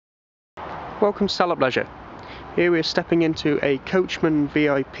Welcome to Salop Leisure. Here we are stepping into a Coachman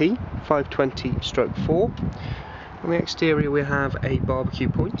VIP 520/4. On the exterior we have a barbecue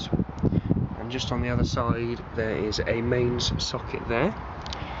point, and just on the other side there is a mains socket there,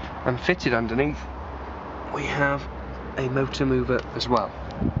 and fitted underneath we have a motor mover as well.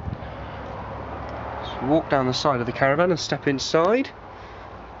 So walk down the side of the caravan and step inside.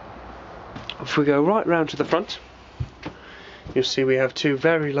 If we go right round to the front, you'll see we have two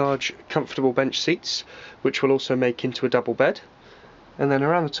very large comfortable bench seats, which will also make into a double bed, and then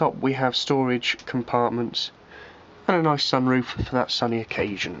around the top we have storage compartments and a nice sunroof for that sunny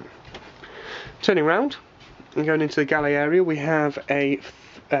occasion. Turning round and going into the galley area, we have a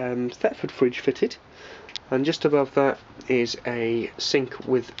Thetford fridge fitted, and just above that is a sink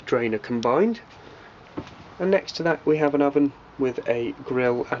with drainer combined, and next to that we have an oven with a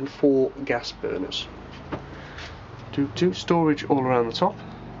grill and 4 gas burners. Storage all around the top.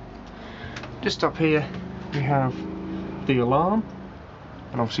 Just up here we have the alarm,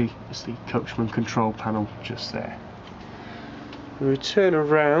 and obviously it's the Coachman control panel just there. When we turn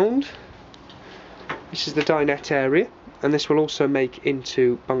around, this is the dinette area, and this will also make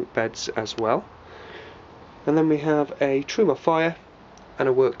into bunk beds as well. And then we have a trimmer fire and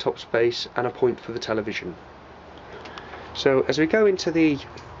a worktop space and a point for the television. So as we go into the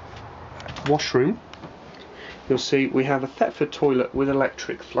washroom, you'll see we have a Thetford toilet with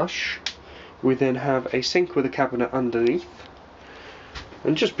electric flush. We then have a sink with a cabinet underneath,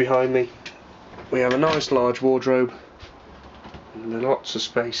 and just behind me we have a nice large wardrobe and lots of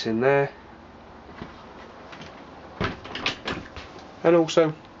space in there, and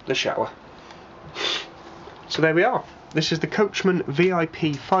also the shower. So there we are. This is the Coachman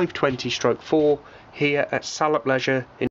VIP 520/4 here at Salop Leisure in